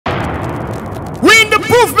We in the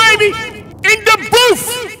booth, baby. In the booth.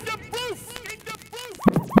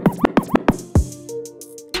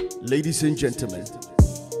 Ladies and gentlemen,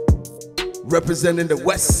 representing the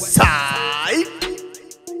West Side,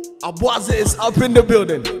 Abwaze is up in the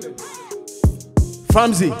building.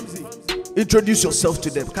 Famzi, introduce yourself to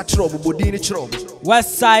them.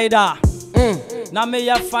 West Sider. Na me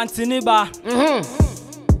ya fancy niba.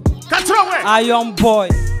 Iron boy.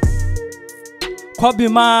 Kobbi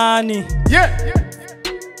Maani. Yeah.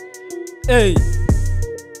 Hey.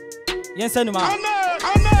 Yense ni ma.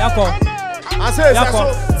 Nyarko. Asare.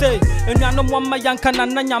 Say, enyano mwama yanka na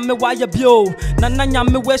nyame wa ye bio. Na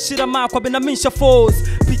nyame we shira ma Kobbi na minsha foes.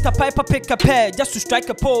 Peter Piper pick a pair just to strike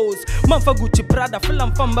a pose. Man for Gucci Prada, fill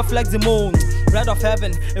and famba flexi moon. Bread of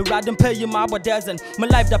heaven, a random pay you my dozen. My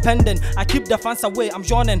life dependent, I keep the fans away, I'm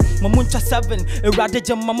yawning. My muncha 7, a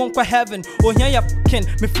radijam, my monk for heaven. Oh, here you kin,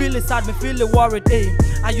 me feel it sad, me feel it worried, eh.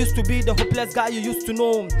 I used to be the hopeless guy you used to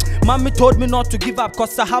know. Mommy told me not to give up,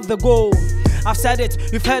 cause I have the goal. I've said it,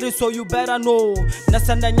 you've heard it, so you better know.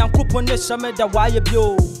 Nasanda nyankupo nesha me da waye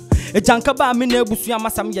bio. E jankaba mi nebusu ya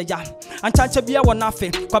masam ya. Anchanche biya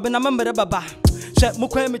wanafe, Kobbi na memere baba. Check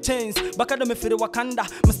mukwe me chains, bakada me firi Wakanda.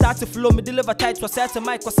 Me start to flow, me deliver tight, was set to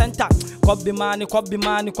mic or center. Kobbi Maani,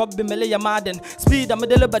 Kobbi mele ya madden. Speed, me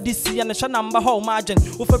deliver DC and a shanamba whole margin.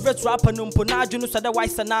 With a rich rapper, numpo naju, no sada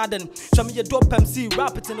wise anaden. Show me your dope MC,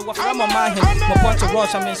 rap it in the waframa mahin. My punch of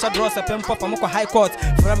rush, I mean, shad ross, a pimp up, I'm high court.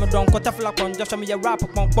 From a don, kotafla con, just show me a rapper,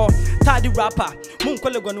 pumpo. Tidy rapper, moon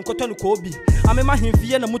collegon, cotton Kobbi. I'm in my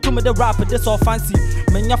hinfie and a mutu me the rapper, this all fancy.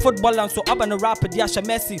 Menya football and so up and a rapper, Yasha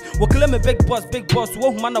Messi. Will claim a big boss,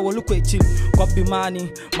 wo humana will look at you. Kobbi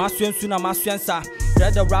Maani, Masuan Suna, Masuansa.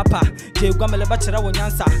 Red rapper, Jay Guamele Bachera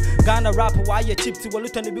Wanyansa. Ghana rapper, why you chip to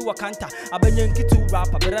Walutani be Wakanta. Abenyanki to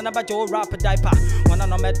rapper, but I never Joe rapper diaper. One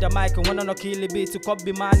on met the mic and one on a kill beat to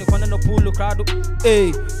Kobbi Maani, one on a pool crowd.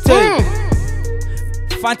 Hey,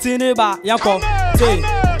 Fancy neighbor, Nyarko.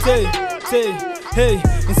 Hey,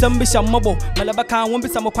 in some bisha mobo, Malabaka won't be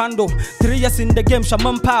some kwando. 3 years in the game,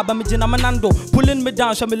 Shamampa, Bamijina Manando, pulling me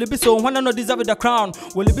down, Shamilibiso, one no deserve the crown.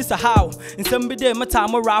 Will it be so how? In some bide,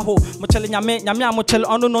 Matamo Raho, Mochelia, Yamia Mochel,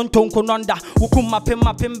 unknown Tonko Nonda, Ukuma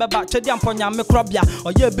Pimba, Chediam Ponya, Microbia,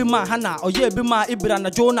 or ye be my Hana, or ye be my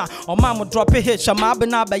Ibrana Jonah, or Mamma drop a hit,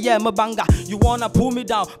 Shamabana, Baye Mabanga. You wanna pull me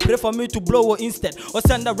down, pray for me to blow instead, or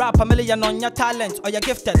send a rap a million on your talent, or your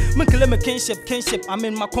gifted. Claim a kinship, I'm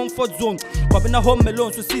in my comfort zone. Home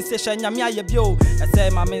alone to see session yamia bio. I say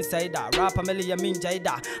my men say that rap a million mean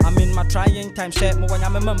jada. I'm in my trying time share mo when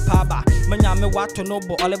I'm a paba. Manya me what to know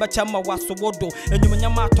but all about chama was so wodo and you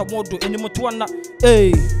manyamata modo and you mutuana.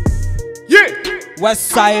 Hey, yeah, West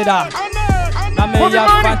Sider. Na me ya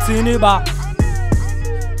fancy niba.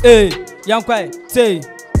 Hey, Yankwe, say,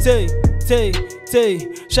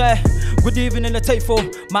 share. Good evening, the Tafo.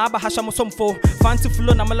 My Bahasham Somfo, Fancy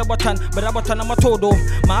Fulo Namalabotan, but Abotana Matodo,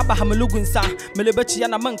 my Bahamalugunsa, Melibachi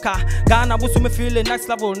and Amanka, Ghana was me feeling next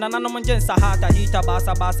level, Nana Manjensa, Hata, Hita,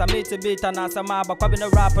 Basa, Mate, Beta, Nasama, Kobbi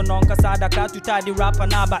rapper, non Casada, Cat to tidy rapper,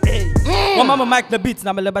 Naba, A. One mama Mike the beats,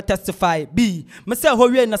 Namaleba testify. B. Myself,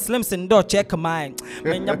 who in a Slimson door, check mine.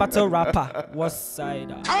 When your battle rapper was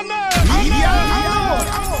Sider.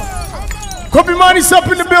 Kobbi Maani's up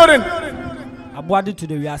in the building. Abwazi to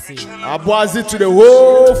the Riasi. Abwazi to the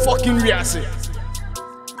whole fucking Riasi.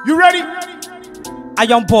 You ready?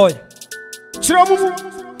 Iron boy.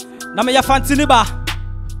 Chirabubu. Na me ya fancy niba.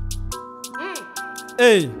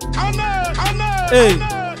 Hey.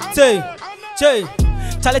 Say.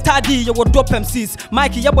 Charlie Tadi, you would drop MCs.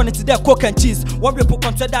 Mikey, you want it there, coke and cheese. What we put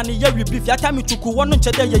consider any year beef. Ya time you took one inch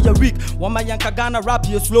a day, you're weak. One my Yanka Ghana rap,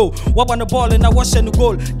 you slow. What want the ball and I wash and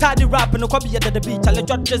goal. Tadi rap and a Kobbi at the beach. Charlie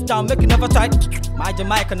jot just down, make it never tight. My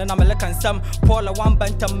Jamaican and I'm a lekan some. Paula one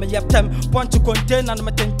bantam, me yep them. Want to contain and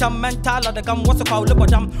me tentam mental. Or the gum was a cow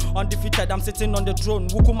liberdam. Undefeated, I'm sitting on the throne.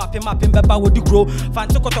 Wuku mapping Beba would you grow.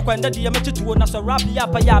 Fancy Kotokwenda, the amateur to one as a rap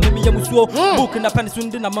yapa, me yamuso. Book in a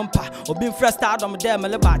penicillin mumpa. Or being fresh out on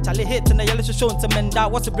them. Charlie hit and the yellow show to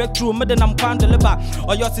menda. What's a breakthrough? Madden I'm crowned deliver.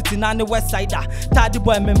 Or you're sitting on the West Side. Taddy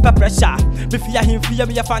boy, men pressure. Before him, fear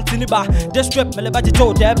me a fancy bar. This strip, Melebaji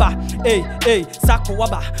told Deba. Hey, Sako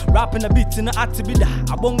Waba. Rapping a beat in the Atibida.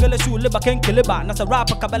 A bongele shoe, liba can kiliba. Nasa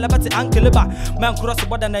rapper, Kabelabati, and Kiliba. Man cross the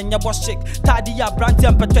border and your boss chick. Taddy, ya brandy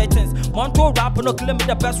and petratins. Monto rapper, no claim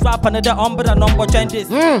the best rapper, and the umbrella number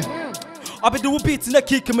changes. I'll be doing beats in the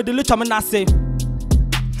kick, and the little man I say.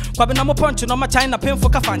 Kobbi na mo punch no ma China pin for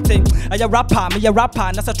kafante. A rapper, me a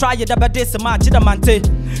rapper, na sa try the bad days ma chida mante.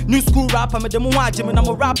 New school rapper, me demo watch me na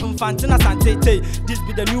mo rapping fantina santete. This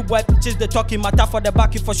be the new boy pitches the talking matter for the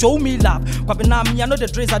back for show me love. Kobbi na me I know the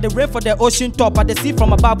dreams are the rain for the ocean top. I the see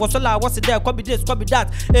from above what's all I what's it there? Kobbi this, Kobbi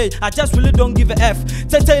that. Hey, I just really don't give a F.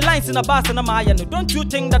 Say lines in a bass and I'm high. Don't you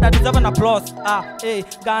think that I deserve an applause? Hey,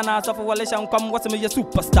 Ghana suffer Walisha come what's me a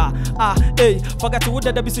superstar. Hey, forget to wood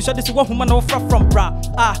that the be so this one woman no from bra.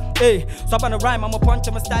 Hey, so I'm gonna rhyme, I'm a punch,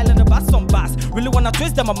 I'm a style and a bass on bass. Really wanna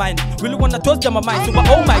twist them my mind, really wanna twist them my mind. So,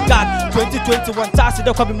 oh my God, 2021 task,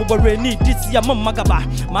 they'll come over rainy. This year, Magaba,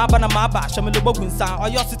 Mabana Maba, Shamilobo sound, or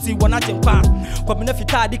your city one at your car. Come if you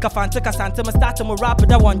tidy, Kafanta, Santa, my start to rap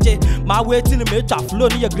that one day. My way to the major, flow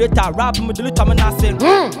near greater rap, with the little man.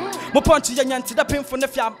 My punch is young to the pin for the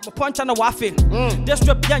fiam, my punch on a waffle. This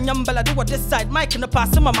strip young Yambella do what this side, Mike in the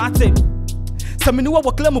past, my mate. Some knew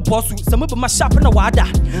what claim a boss, some of my shop in the water.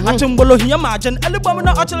 I can follow him, imagine, and the woman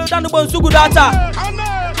actually down the bones to good data.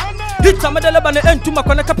 Hit some of the Lebanon and to my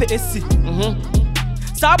corner cap.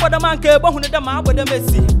 Saba the man came on the man with the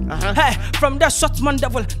Messi. Hey, from that shot man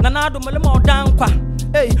devil, Nanado Melamo down qua.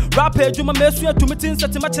 Hey, rapper, you my mess to me things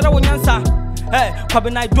that much when answer. Hey,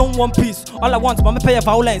 Kobbi I don't want peace. All I want is my pay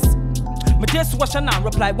violence. My dear wash and I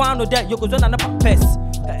reply, one or that you go on a pass.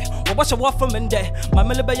 Hey, wash a war from in there. My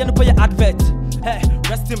Melibay and boy advert. Hey,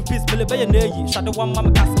 rest in peace, Melibay and Nay, shadow one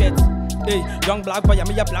mama casket. Hey, young black boy, I'm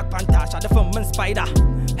a black panther, shadow from man spider.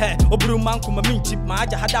 Hey, Obru man come a mean chip, my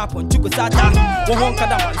had up on Chukosata. One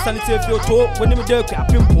Kadam, sanitary photo, when you do a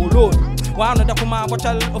pimple road. One of the Kuma, what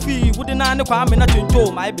of you wouldn't I come in a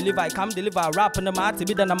junto. I believe I come deliver rap and the mat,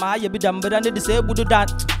 be done a Maya, be done, but I need to say, would do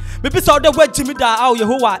that. Maybe saw the way Jimmy da out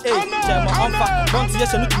Yehovah, Gemma on fire, don't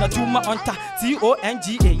yes and looking at Tuma on ta,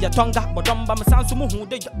 TONGA, Yatonga, but don't bam sound so who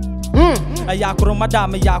they a yakro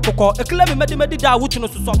madame Yakoko, a clever medida, which no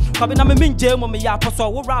so, coming on me, Jam, me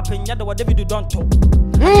Yaposo, we're rapping, yet what David don't talk.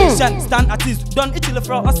 Stand at least, don't itch the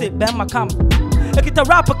floor, I say, Ben Macam. A kita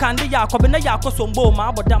rapper candy Yakob and Yako Sombo,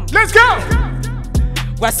 ma, but damn. Let's go!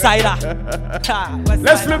 West Side.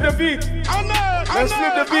 Let's flip the beat. Let's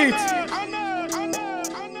flip the beat.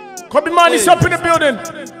 Kobbi Maani's up in the building.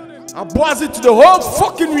 I buzz it to the whole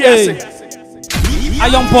fucking reality. A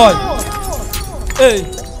young boy. Hey.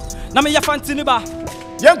 Name ya fantini ba.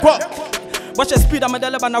 Nyarko. Watch the speed, I'm a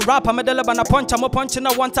delibana rap, I'm a delibana punch, I'm a punch in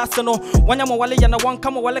a one tassano. When I'm a wally and a one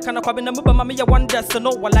come a wally can a Kobbi number, mammy, one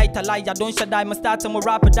destino. What light a lie, I don't shut die, my start, I'm a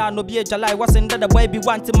rapper down, no be a July. What's in the baby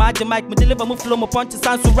want to magic mic, me deliver, move flow, my punch,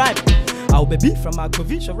 sounds so right. I'll baby from my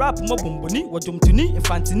provincial rap, mo bumbuni, what jump to knee,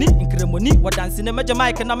 infantini, in cremoni, what dancing in major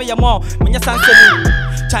mic, and I'm a more, when you're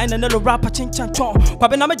Sansani. China, no rapper, ching chan chong.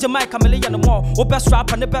 Kobbi na major mic, I'm a million more. Oh, best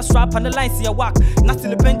rap and the best rap and the lines see a walk.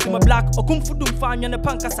 Nothing the paint to my black, or kung fu dum fan and a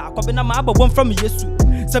pankasa, Kobbi na ma, but one from Yesu.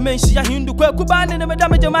 Some she a Hindu, Kuban and a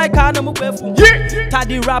Madame Jamaica, no more.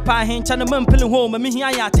 Taddy rapper, hinch and a man pulling home, and me here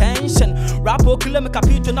attention. Rapper, kilometer,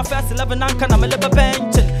 capito, na first 11, and can I'm a little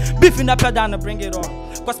bench. Beefing up a down and bring it on.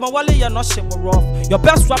 Cause my wally, you're not shame rough. Your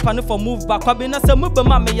best rapper, if I move back, Kobbi na say, move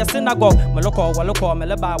my me, your synagogue. Maloko,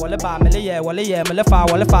 Meleba, Melea, Melefa,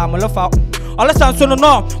 Melefa. All the sounds so no,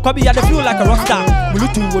 Kobbi had to feel like a rockstar.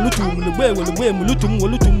 Mulutu,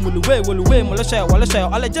 Mulushe,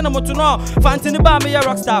 all the gentlemen to know. Fancy the bar, me a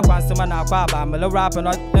rockstar. Fancy man, I quaba, Mele rap, and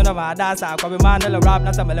none of my dance. Kobbi man, Mele rap,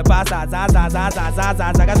 not some Mele passa, Zaza.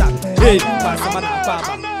 Hey, fancy man, I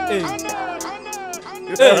quaba.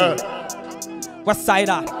 Hey. West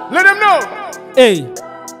Sider. Let them know. Hey.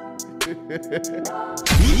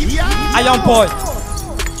 A young boy.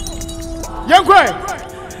 Nyarko.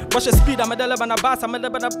 Watch the speed, I'm a delibana bass, I'm a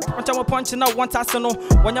delibana punch, I'm a punch now one tassano.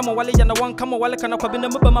 When I'm a wally and a one come a wally can a Kobbi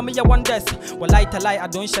number, mammy, one desk. Well, light a lie, I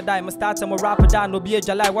don't shut die, my start, I'm a rapper down, no be a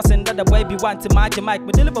July. What's in the baby want to magic mic,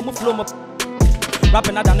 me deliver move flow.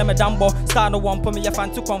 Rapping at a dambo, star no one for me, a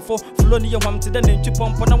fan to come for. Flow near one to the name to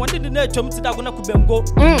pump, and I wanted the nature to that when I could go.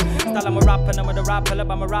 Style I'm a rapper, I'm a rapper,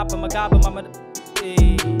 I'm a rapper, I'm a gabba, mama.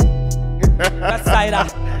 That's Sider.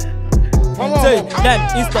 Then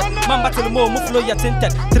instead, man battle more, move flow ya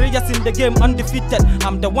tinted. 3 years in the game, undefeated.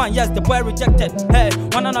 I'm the one, yes, the boy rejected. Hey,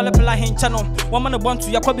 one and all the play in channel. One man want to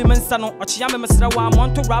ya Kobbi Mensano. Or Chiame Mesra,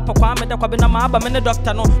 want to rap a Kwame, the Kobbi Nama, many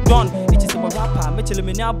doctor no. Don, it is a rapper, Mitchell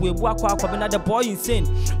Minabu, Waka, Kobbi, the boy insane.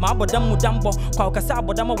 Mabo Damu Dambo,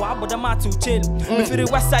 Kwakasabo Dama, Wabodama to chill. If the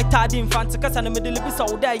west side tied in Fanticas and the middle of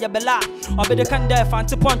so there, ya bella. Or be the can there,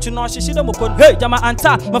 fancy punch, you know, she should have hey, Jama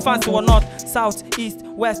Anta, my fancy or north, south, east,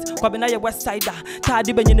 west, Kobbi West Sider.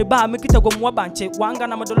 Tadi ben in bar, make it a go more banche. Wanga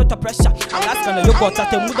na lot of pressure. Alaska, you got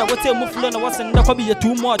at a muda, what's a move learner, what's in the Kobbi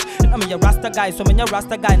too much. And I'm a Rasta guy, so many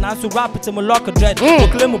Rasta guy, now so rap it to my locker dread.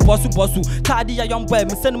 Proclaim a bossu. Tadi a young boy,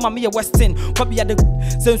 me send mammy a Westin. Boateng. Kobbi at the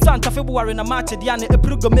Santa February in a match at Diana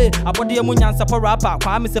Eprugame. A body a munyan support rapper.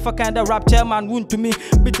 Kwame se for kind of rap chairman wound to me.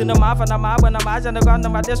 Beating them off and I'm out when I'm out and I'm going to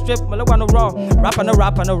my district. Malawan raw. Rapper no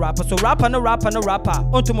rapper no rapper. So rapper no rapper no rapper.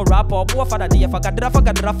 Onto my rapper. Boy for the day. If I got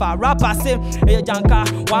drafa. Rapper say, hey, Janka.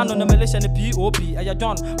 One on the militia and the POP. Hey,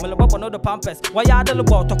 John. Malababa no the pampers. Why are the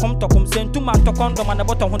about to come send 2 man to condom and the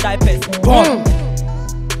bottom who die pest.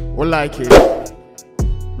 We like it.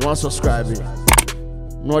 No one subscribing.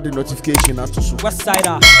 No the notification not to West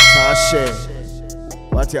Sider. Share.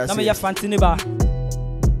 What you say? Fantiniba.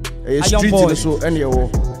 A street in the so anywhere.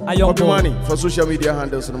 Kobbi Maani for social media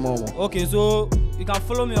handles in the moment. Okay, so you can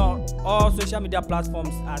follow me on all social media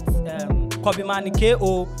platforms at Kobbi Maani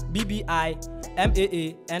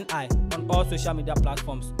KOBBIMAANI on all social media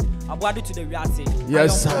platforms. I'll add it to the reality.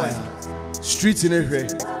 Yes, sir. Street in everywhere.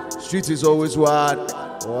 Street is always what?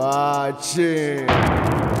 Watching.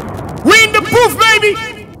 We in the booth, baby!